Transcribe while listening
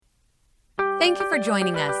Thank you for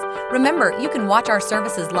joining us. Remember, you can watch our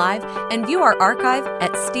services live and view our archive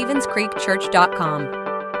at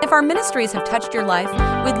StevensCreekChurch.com. If our ministries have touched your life,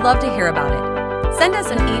 we'd love to hear about it. Send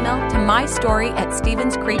us an email to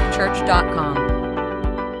mystory@StevensCreekChurch.com.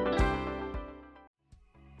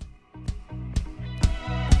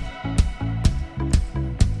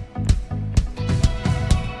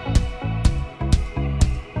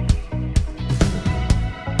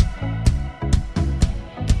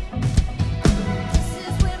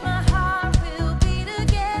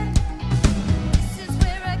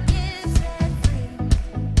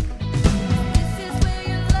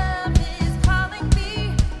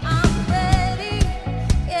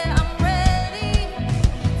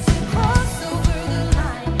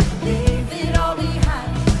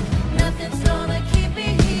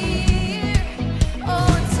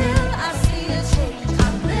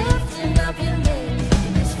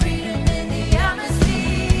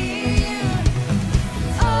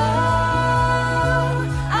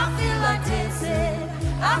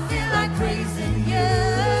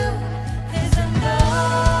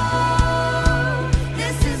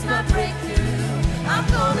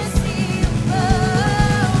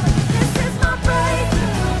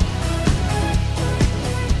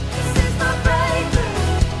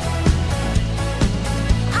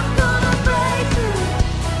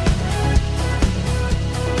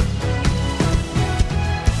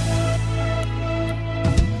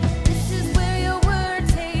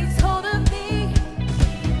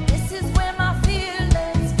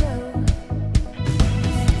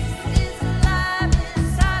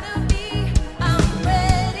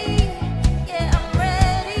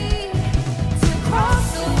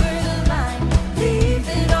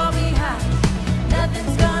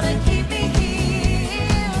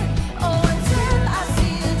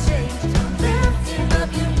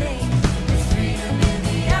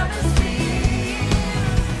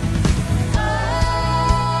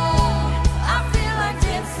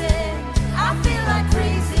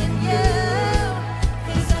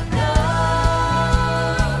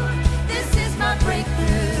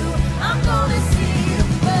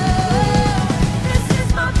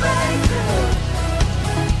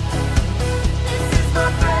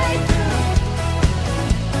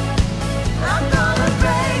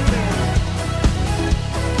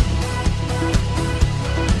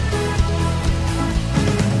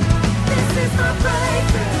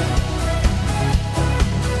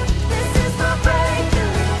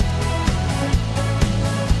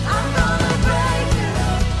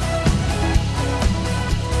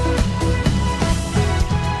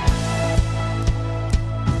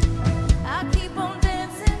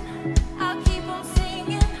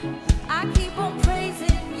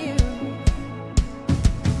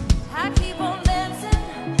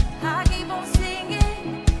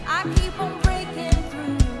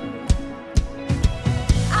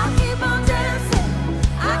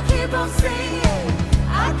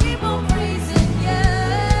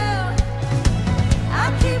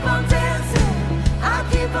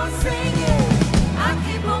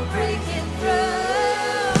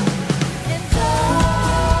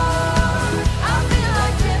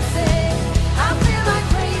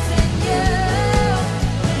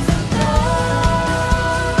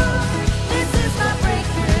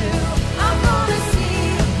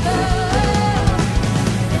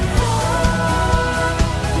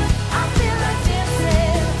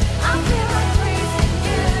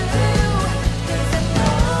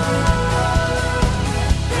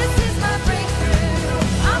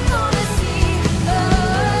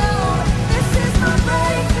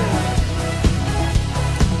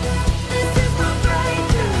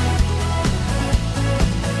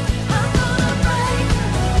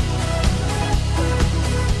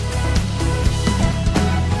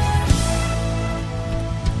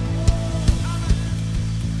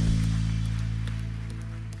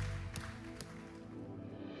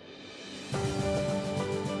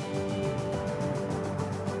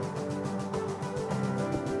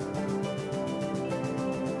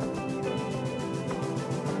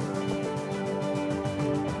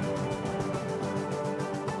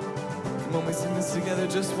 When we sing this together,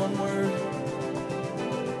 just one word.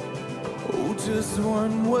 Oh, just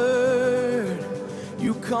one word.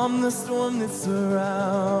 You calm the storm that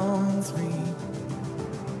surrounds me.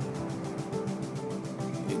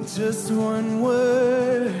 In just one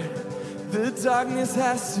word, the darkness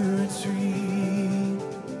has to retreat.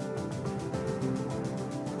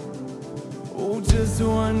 Oh, just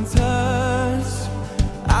one touch,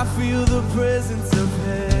 I feel the presence of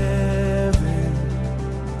heaven.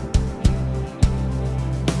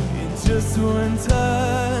 In just one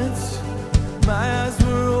touch, my eyes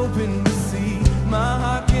were open to see.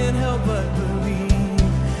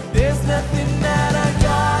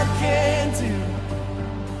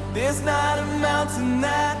 There's not a mountain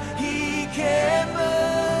that he can't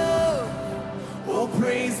move. Oh,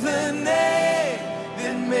 praise the name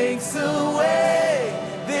that makes a way.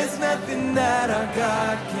 There's nothing that our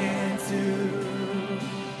God can't do.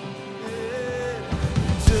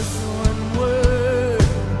 Just one word,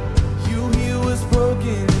 you heal what's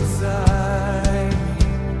broken inside me.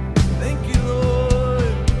 Thank you,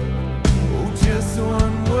 Lord. Oh, just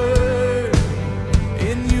one word,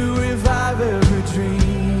 and you revive every dream.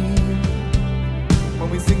 When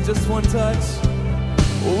we sing just one touch,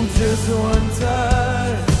 oh, just one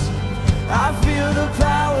touch, I feel the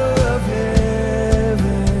power of heaven.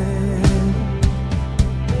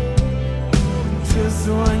 Just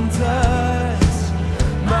one touch,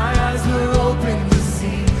 my eyes were open to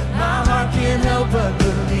see. My heart can't help but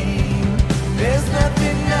believe. There's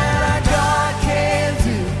nothing that our God can't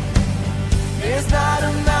do. There's not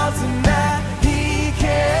a mountain that he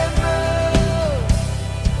can't move.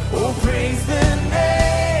 Oh, praise the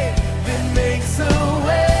name that makes a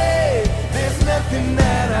way. There's nothing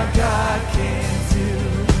that our God can't do.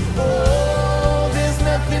 Oh, there's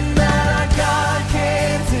nothing that our God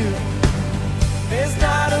can't do. There's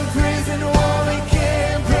not a prison wall he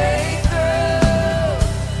can't break through.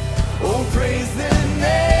 Oh, praise the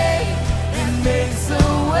name that makes a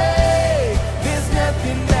way. There's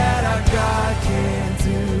nothing that our God can't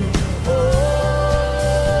do. Oh,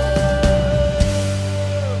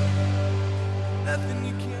 nothing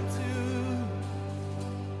you can't do.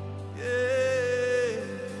 Yeah.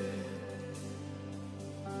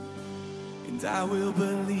 And I will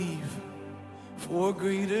believe for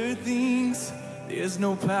greater things. There's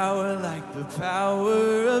no power like the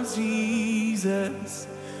power of Jesus.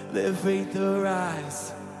 Let faith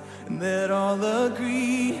arise and let all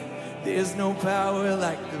agree. There's no power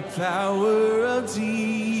like the power of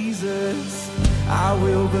Jesus. I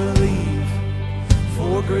will believe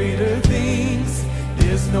for greater things.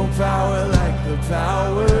 There's no power like the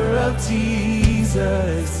power of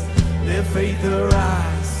Jesus. Let faith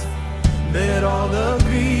arise, let all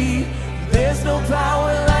agree. There's no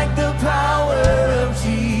power like the power of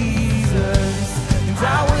Jesus. And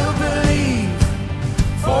I will believe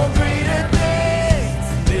for greater things.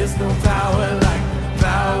 There's no power like the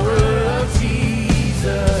power of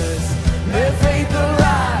Jesus. Let faith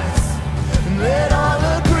arise and let all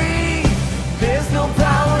agree. There's no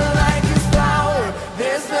power like his power.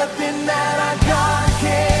 There's nothing that our God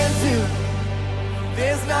can't do.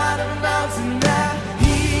 There's not a mountain that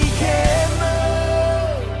he can't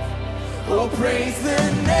move. Oh, praise the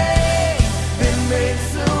name that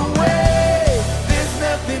makes a way. There's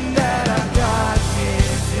nothing that our God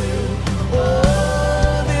can't do.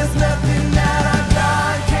 Oh, there's nothing that our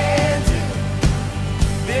God can't do.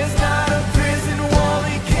 There's not a prison wall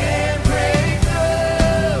he can't break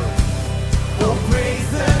through. Oh, praise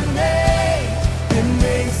the name that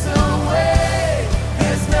makes a way.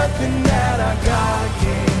 There's nothing that our God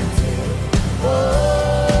can't do. Oh.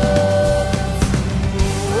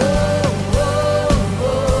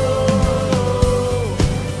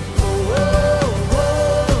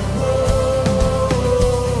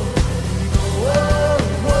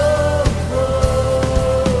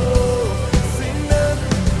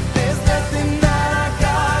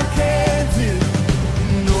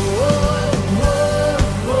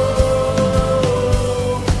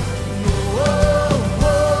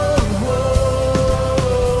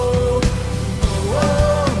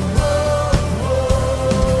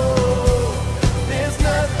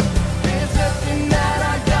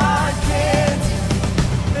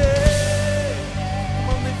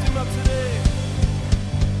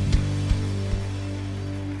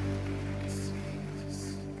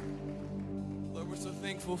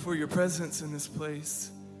 For your presence in this place,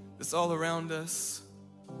 it's all around us.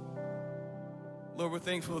 Lord, we're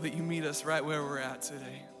thankful that you meet us right where we're at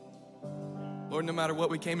today. Lord, no matter what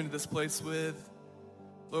we came into this place with,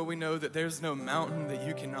 Lord, we know that there's no mountain that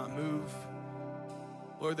you cannot move.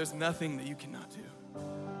 Lord, there's nothing that you cannot do.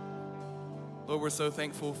 Lord, we're so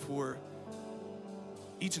thankful for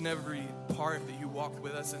each and every part that you walked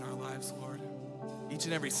with us in our lives, Lord. Each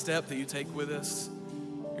and every step that you take with us.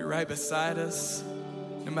 You're right beside us.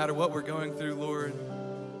 No matter what we're going through, Lord,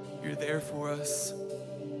 you're there for us.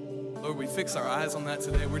 Lord, we fix our eyes on that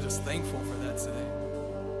today. We're just thankful for that today.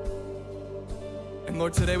 And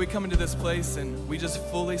Lord, today we come into this place and we just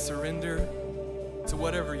fully surrender to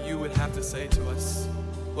whatever you would have to say to us.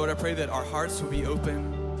 Lord, I pray that our hearts would be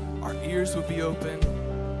open, our ears would be open.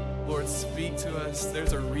 Lord, speak to us.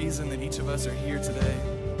 There's a reason that each of us are here today.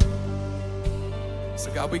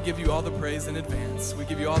 So God, we give you all the praise in advance. We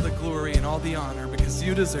give you all the glory and all the honor because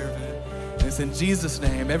you deserve it. And it's in Jesus'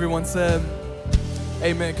 name. Everyone said,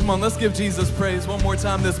 Amen. Come on, let's give Jesus praise one more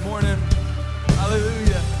time this morning.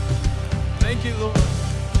 Hallelujah. Thank you, Lord.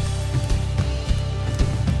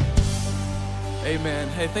 Amen.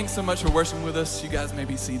 Hey, thanks so much for worshiping with us. You guys may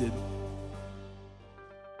be seated.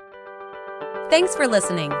 Thanks for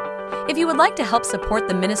listening. If you would like to help support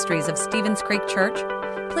the ministries of Stevens Creek Church,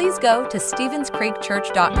 please go to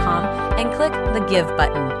StevensCreekChurch.com and click the Give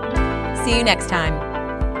button. See you next time.